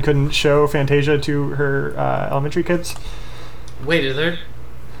why Erin couldn't show Fantasia to her elementary kids. Wait, are there?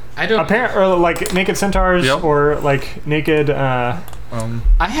 I don't. Or like naked centaurs, Yep. or like naked I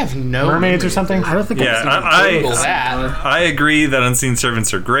have no mermaids memory or something. I don't think Yeah, I agree that Unseen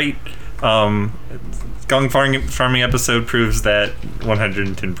Servants are great. Gong Farming episode proves that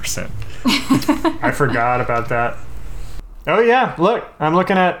 110%. I forgot about that. Oh yeah, look, I'm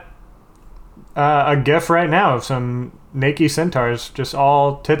looking at a GIF right now of some naked centaurs, just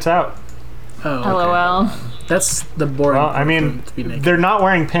all tits out. Oh, okay. LOL. That's the boring. Well, I mean, to be naked. they're not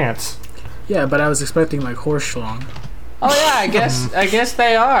wearing pants. Yeah, but I was expecting like horse schlong. Oh yeah, I guess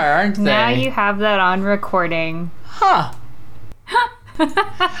they are, aren't they? Now you have that on recording. Huh.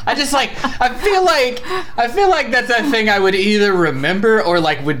 I feel like that's a thing I would either remember or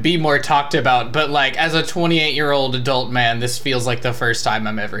like would be more talked about, but like as a 28-year-old adult man, this feels like the first time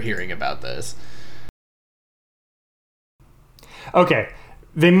I'm ever hearing about this. Okay,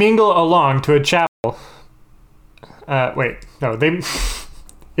 they mingle along to a chapel. They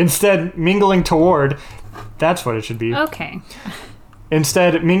instead mingling toward. That's what it should be. Okay.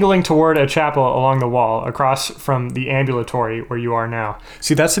 Instead, mingling toward a chapel along the wall across from the ambulatory where you are now.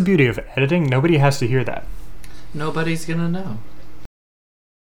 See, that's the beauty of editing. Nobody has to hear that. Nobody's gonna know.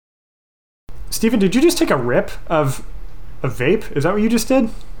 Steven, did you just take a rip of a vape? Is that what you just did?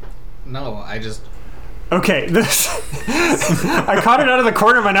 No, I just... Okay, this... I caught it out of the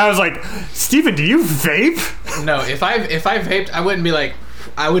corner of my eye. I was like, Steven, do you vape? No, if I vaped, I wouldn't be like...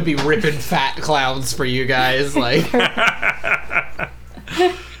 I would be ripping fat clouds for you guys, like...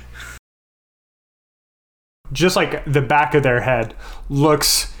 Just like the back of their head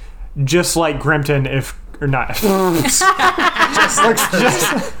looks just like Grimton, if or not.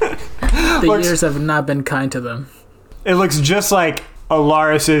 The years have not been kind to them. It looks just like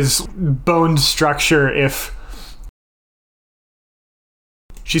Alaris's bone structure if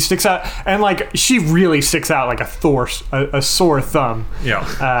she sticks out, and like she really sticks out like a sore thumb. Yeah,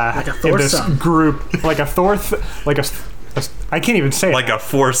 Like a in this thoursome. group, like a I can't even say like it. a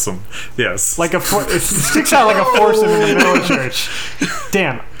foursome. Yes, Like it sticks out like a foursome in the middle of church.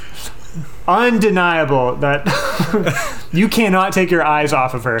 Damn. Undeniable that you cannot take your eyes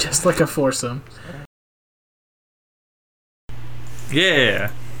off of her. Just like a foursome.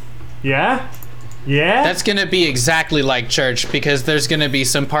 yeah. Yeah? Yeah? That's gonna be exactly like church because there's gonna be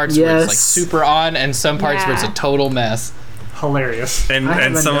some parts where it's like Yes. super on and some parts where it's a Yeah. total mess. hilarious. And I and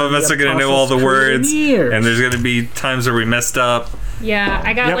haven't some of done us the are gonna know all the Apostles' Creed in words, years. and there's gonna be times where we messed up. Yeah,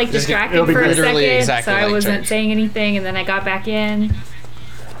 I got Yep. like It'll distracted be for a literally second, exactly so I like wasn't church. saying anything, and then I got back in.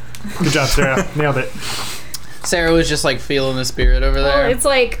 Good job, Sarah. Nailed it. Sarah was just like feeling the spirit over Well, there. it's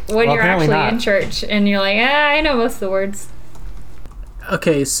like when Well, you're apparently actually not. in church and you're like, I know most of the words.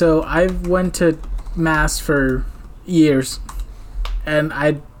 Okay, so I went to mass for years, and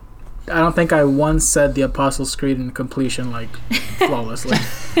I don't think I once said the Apostles' Creed in completion like flawlessly.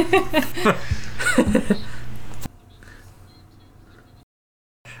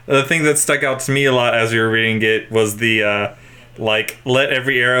 The thing that stuck out to me a lot as we were reading it was the like, let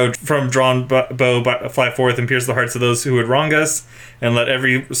every arrow from drawn bow fly forth and pierce the hearts of those who would wrong us, and let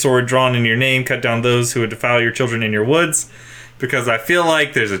every sword drawn in your name cut down those who would defile your children in your woods, because I feel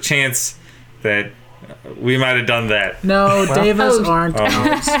like there's a chance that we might have done that. No, Davis Oh. aren't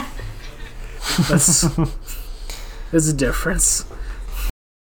elves. There's a difference.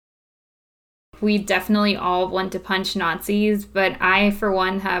 We definitely all want to punch Nazis, but I, for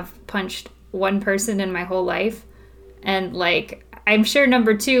one, have punched one person in my whole life. And, like, I'm sure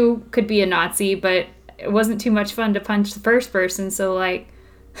number 2 could be a Nazi, but it wasn't too much fun to punch the first person, so, like,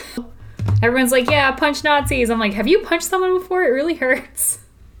 everyone's like, yeah, punch Nazis. I'm like, have you punched someone before? It really hurts.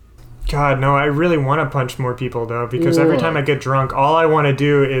 God, no, I really want to punch more people, though, because every time I get drunk, all I want to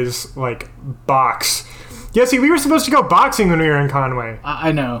do is, like, box. Yeah, see, we were supposed to go boxing when we were in Conway.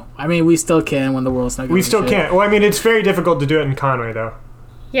 I know. I mean, we still can when the world's not. We still can't. Well, I mean, it's very difficult to do it in Conway, though.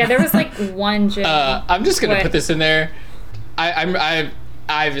 Yeah, there was, like, one gym. I'm just gonna What? put this in there. I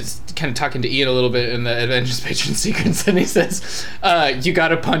was kind of talking to Ian a little bit in the Avengers Patron Secrets, and he says, you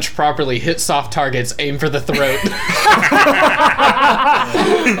gotta punch properly, hit soft targets, aim for the throat.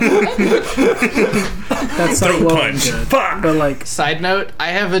 That's not Throat well punch. and good. Fuck. But like, Side note, I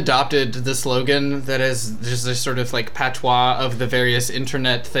have adopted the slogan that is just a sort of like patois of the various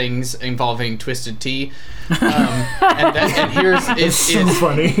internet things involving Twisted Tea. And here's So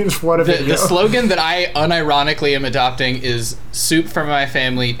funny. It's what a video. the slogan that I unironically am adopting is soup for my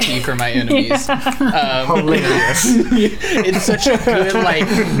family, tea for my enemies. Hilarious. It's such a good like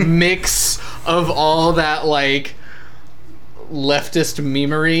mix of all that like leftist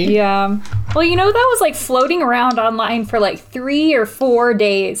memery. Yeah. Well, you know, that was like floating around online for like 3 or 4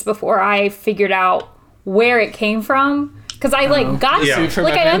 days before I figured out where it came from. Because I like got Yeah. Soup for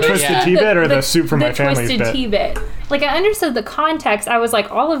like my I family. understood Twisted Tea bit or the soup for my family's Twisted bit? Tea bit. Like I understood the context. I was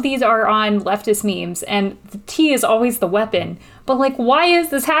like, all of these are on leftist memes, and the tea is always the weapon. But like, why is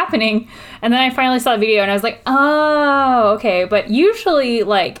this happening? And then I finally saw the video, and I was like, oh, okay. But usually,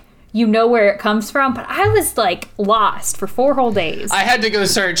 like, you know where it comes from. But I was like lost for 4 whole days. I had to go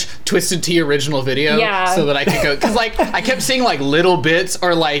search Twisted Tea original video Yeah. so that I could go, because like I kept seeing like little bits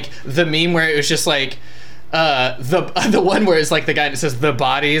or like the meme where it was just like the one where it's like the guy that says the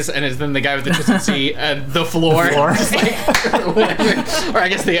bodies and it's then the guy with the Twisted Tea and the floor, just like, or whatever. Or I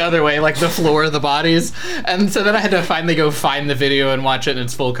guess the other way, like the floor, the bodies. And so then I had to finally go find the video and watch it in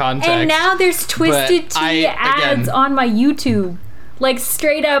its full context. and now there's Twisted But Tea ads again, on my YouTube. Like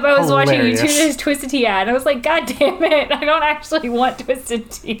straight up, I was watching Hilarious. YouTube. There's Twisted Tea ad. I was like, God damn it! I don't actually want Twisted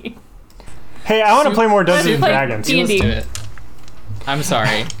Tea. Hey, I want to play more Dungeons and Like Dragons. D&D. let's do it. I'm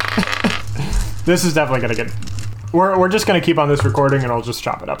sorry. This is definitely gonna get. We're just gonna keep on this recording, and I'll just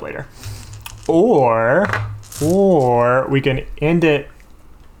chop it up later. Or we can end it.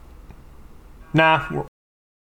 Nah,